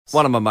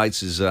One of my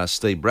mates is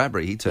Steve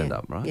Bradbury. He turned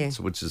up, right? Yeah.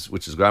 So, which is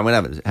great.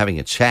 We're having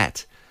a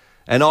chat,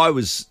 and I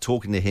was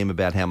talking to him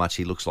about how much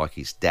he looks like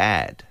his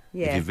dad.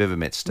 Yeah. If you've ever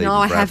met Steve No,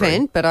 I Bradbury.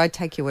 haven't, but I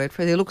take your word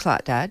for it. He looks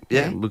like Dad.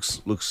 Yeah,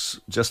 looks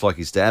just like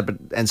his dad.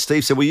 And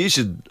Steve said, well, you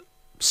should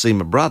see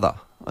my brother.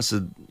 I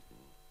said,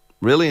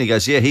 really? And he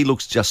goes, yeah, he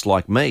looks just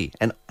like me.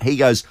 And he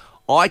goes,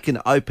 I can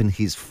open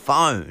his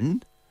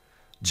phone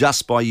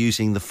just by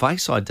using the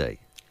Face ID.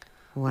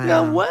 Wow. I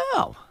go,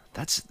 wow.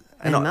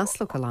 They must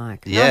look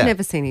alike. Yeah. I've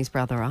never seen his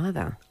brother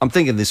either. I'm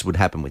thinking this would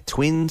happen with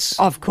twins.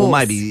 Of course. Or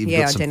maybe you've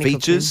got some identical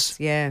features. twins.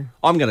 Yeah.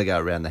 I'm going to go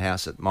around the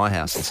house at my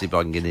house and see if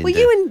I can get into Well,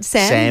 you and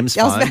Sam- Sam's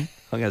I was phone. about-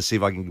 I'm going to see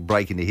if I can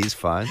break into his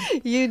phone.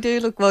 You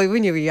do look, well,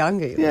 when you were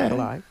younger, you Yeah. look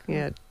alike.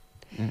 Yeah.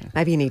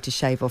 Maybe you need to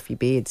shave off your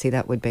beard. See,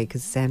 that would be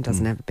because Sam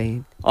doesn't have a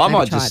beard. I Maybe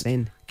might try just it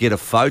then. get a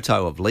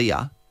photo of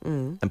Leah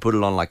and put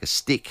it on like a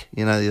stick.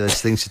 You know,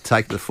 those things you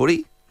take the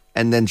footy,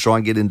 and then try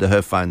and get into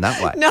her phone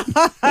that way. No.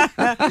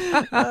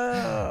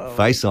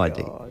 Face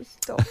ID. Oh,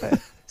 stop it.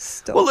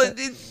 Stop Well, it.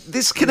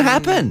 this can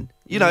happen.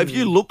 You know, if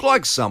you look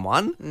like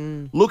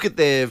someone, look at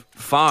their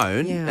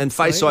phone, Yeah, and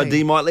Face absolutely.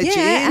 ID might let you in.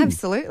 Yeah,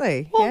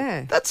 absolutely. Well,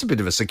 yeah. that's a bit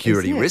of a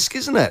security Isn't it? risk,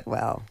 isn't it?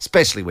 Well.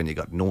 Especially when you've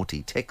got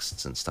naughty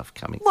texts and stuff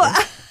coming Well,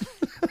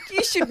 through.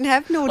 you shouldn't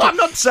have naughty. I'm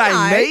not saying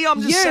No, me,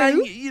 I'm just you.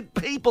 saying you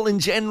people in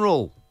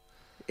general.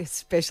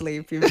 Especially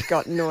if you've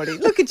got naughty.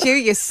 Look at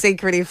you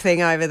secretive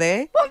thing over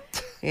there.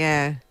 What?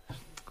 Yeah.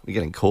 We're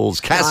getting calls.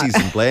 Cassie's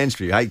in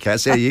Blanchview. Hey,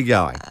 Cass, how are you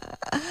going?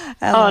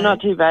 Oh, not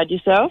too bad.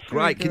 Yourself?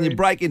 Great. Can you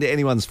break into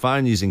anyone's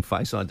phone using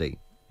Face ID?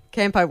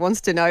 Campo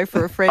wants to know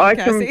for a friend, I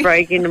Cassie. can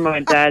break into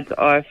my dad's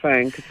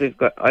iPhone because we've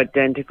got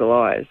identical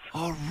eyes.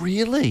 Oh,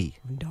 really?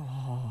 No.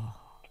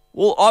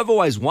 Well, I've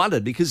always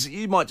wondered because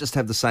you might just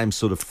have the same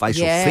sort of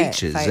facial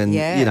features and,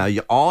 you know,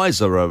 your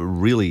eyes are a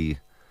really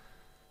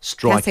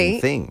striking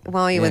Cassie, thing.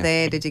 while you were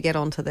there, did you get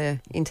onto the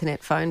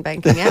internet phone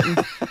banking app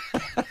and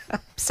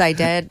say,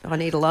 Dad, I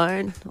need a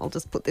loan? I'll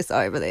just put this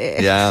over there.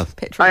 Yeah.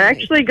 Petrol I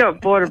money. actually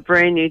bought a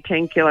brand new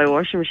 10-kilo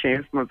washing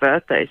machine for my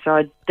birthday, so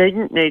I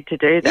didn't need to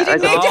do that. I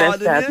didn't got need the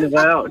to- best dad in the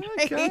world.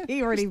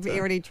 he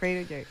already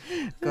treated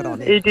you. Good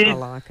on He him. did. I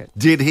like it.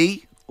 Did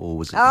he? Or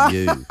was it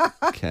you,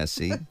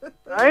 Cassie?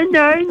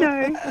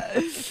 No.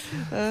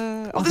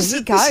 Well, there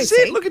you go, this is see?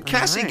 it. Look at I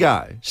Cassie know.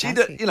 go.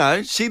 Cassie. You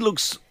know, she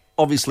looks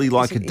obviously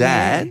like a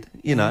dad.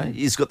 You know,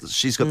 she's got the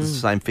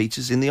same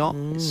features in the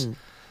eyes.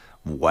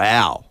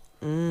 Wow.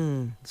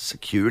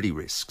 Security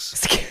risks.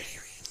 Security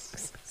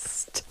risks.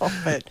 Stop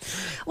it.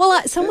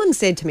 Well, someone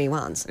said to me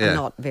once, Yeah. a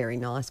not very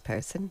nice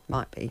person,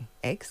 might be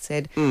ex,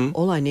 said,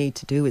 all I need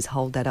to do is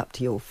hold that up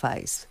to your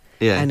face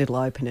Yeah. and it'll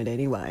open it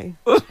anyway.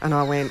 And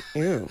I went,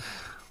 ew.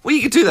 Well,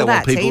 you could do that Well, while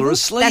that's people evil. are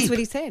asleep. That's what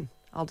he said.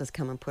 I'll just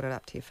come and put it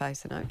up to your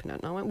face and open it.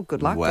 And I went, well,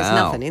 good luck. There's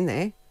Wow. nothing in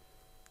there.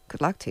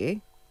 Good luck to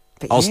you.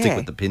 But I'll yeah. stick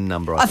with the PIN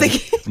number, I I think.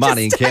 think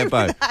Marty and just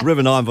Campo,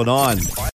 River 9 for 9.